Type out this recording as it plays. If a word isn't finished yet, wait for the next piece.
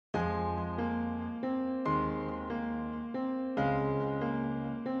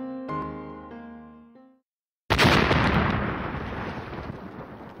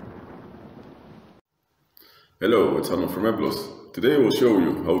Hello, it's Hanno from Apglos. Today I will show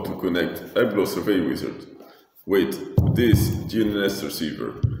you how to connect Apglos Survey Wizard with this GNSS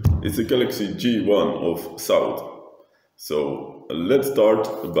receiver. It's a Galaxy G1 of South. So let's start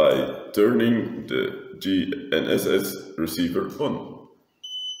by turning the GNSS receiver on.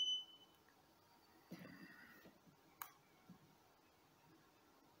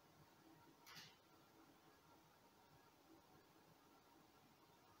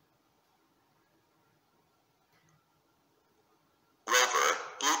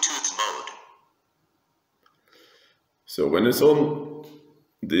 Bluetooth mode. So when it's on,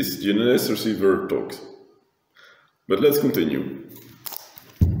 this GNSS receiver talks. But let's continue.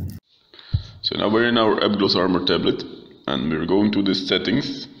 So now we're in our Apglos Armor tablet and we're going to the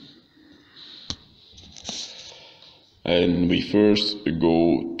settings. And we first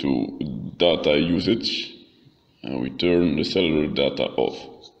go to data usage and we turn the cellular data off.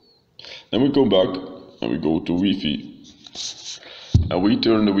 Then we go back and we go to Wi-Fi. And we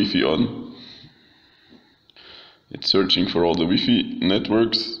turn the Wi-Fi on. It's searching for all the Wi-Fi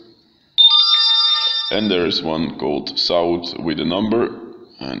networks. And there is one called South with a number.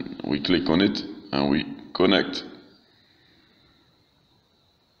 And we click on it and we connect.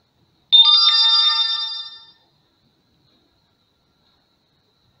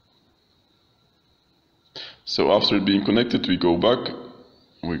 So after it being connected, we go back.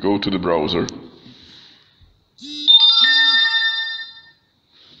 We go to the browser.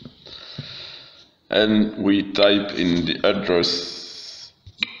 And we type in the address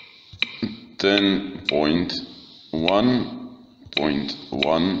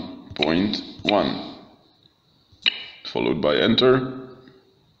 10.1.1.1 followed by enter,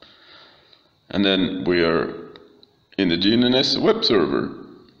 and then we are in the GNSS web server.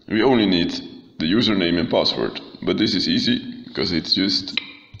 We only need the username and password, but this is easy because it's just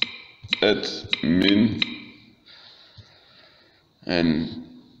admin, and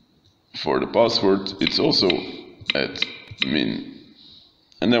for the password it's also admin,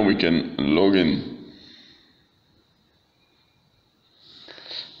 and then we can log in.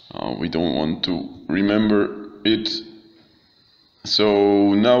 We don't want to remember it,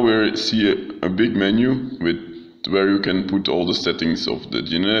 so now we see a big menu with where you can put all the settings of the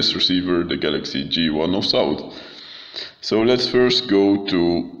GNSS receiver, the Galaxy G1 of South. So let's first go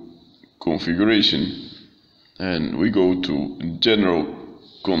to configuration and we go to general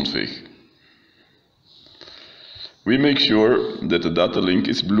config. We make sure that the data link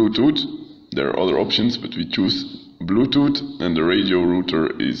is Bluetooth. There are other options, but we choose Bluetooth, and the radio router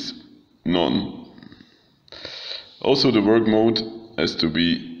is none. Also the work mode has to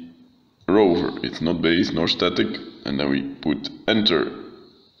be rover. It's not base nor static, and then we put enter.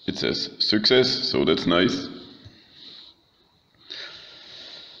 It says success, so that's nice.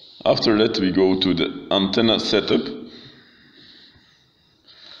 After that we go to the antenna setup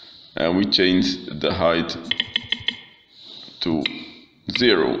and we change the height to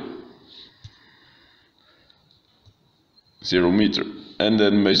 0 meter, and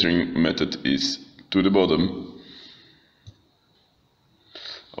then measuring method is to the bottom.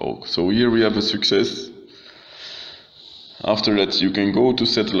 Oh, so here we have a success. After that you can go to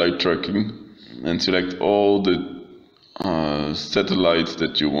satellite tracking and select all the satellites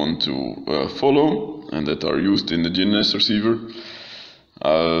that you want to follow and that are used in the GNSS receiver.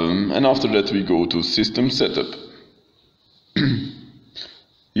 And after that we go to system setup.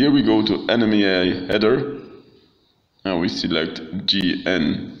 Here we go to NMEA header and we select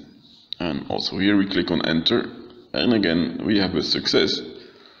GN, and also here we click on enter, and again we have a success.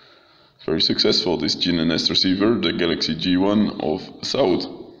 Very successful, this GNSS receiver, the Galaxy G1 of South.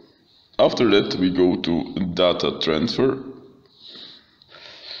 After that we go to data transfer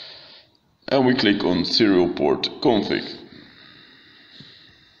and we click on serial port config.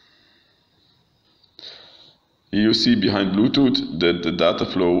 You see behind Bluetooth that the data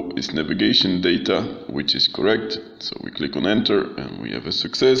flow is navigation data, which is correct. So we click on enter and we have a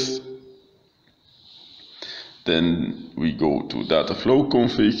success. Then we go to data flow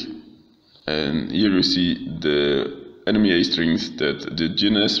config, and here you see the NMEA strings that the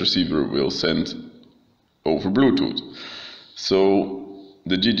GNSS receiver will send over Bluetooth. So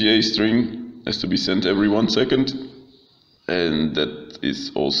the GGA string has to be sent every 1 second, and that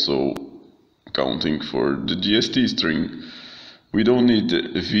is also counting for the GST string. We don't need the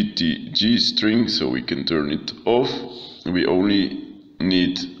VTG string, so we can turn it off. We only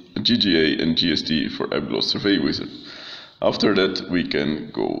need GGA and GST for Apglos Survey Wizard. After that we can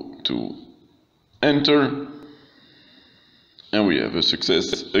go to enter and we have a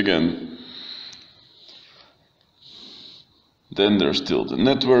success again. Then there's still the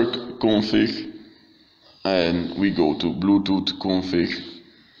network config, and we go to Bluetooth config,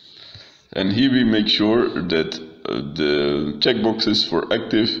 and here we make sure that the checkboxes for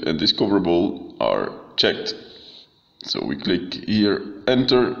active and discoverable are checked. So we click here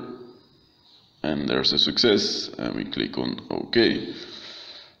enter, and there's a success, and we click on OK.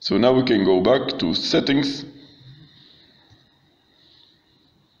 So now we can go back to settings,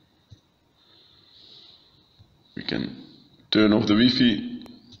 we can turn off the Wi-Fi,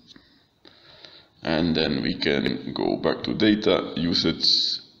 and then we can go back to data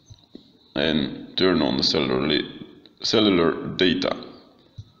usage and turn on the cellular data.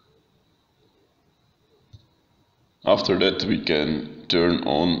 After that we can turn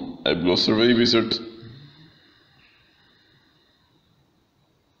on Apglos Survey Wizard,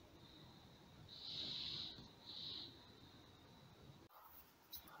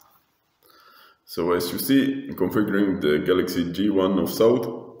 so as you see, configuring the Galaxy G1 of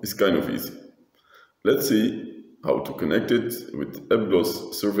South is kind of easy. Let's see how to connect it with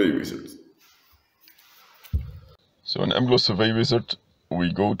Apglos Survey Wizard. So in Apglos Survey Wizard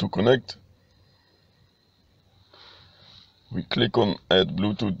we go to connect, we click on add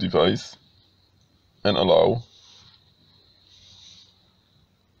Bluetooth device and allow.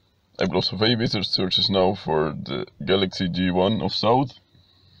 Apglos Survey Wizard searches now for the Galaxy G1 of South.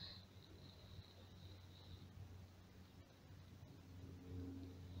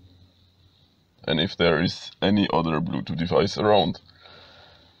 And if there is any other Bluetooth device around.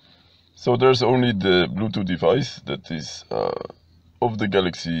 So there's only the Bluetooth device that is of the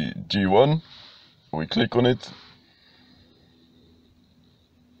Galaxy G1. We click on it,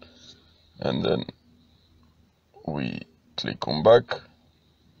 and then we click on back.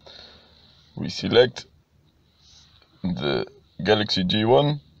 We select the Galaxy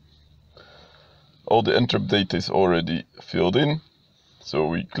G1. All the interrupt data is already filled in, so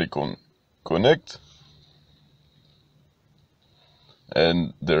we click on connect,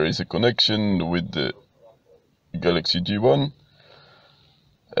 and there is a connection with the Galaxy G1,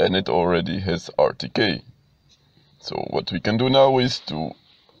 and it already has RTK. So what we can do now is to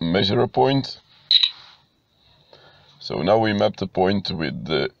measure a point. So now we map the point with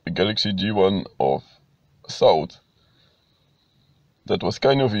the Galaxy G1 of South. That was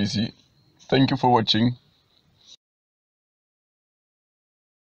kind of easy. Thank you for watching.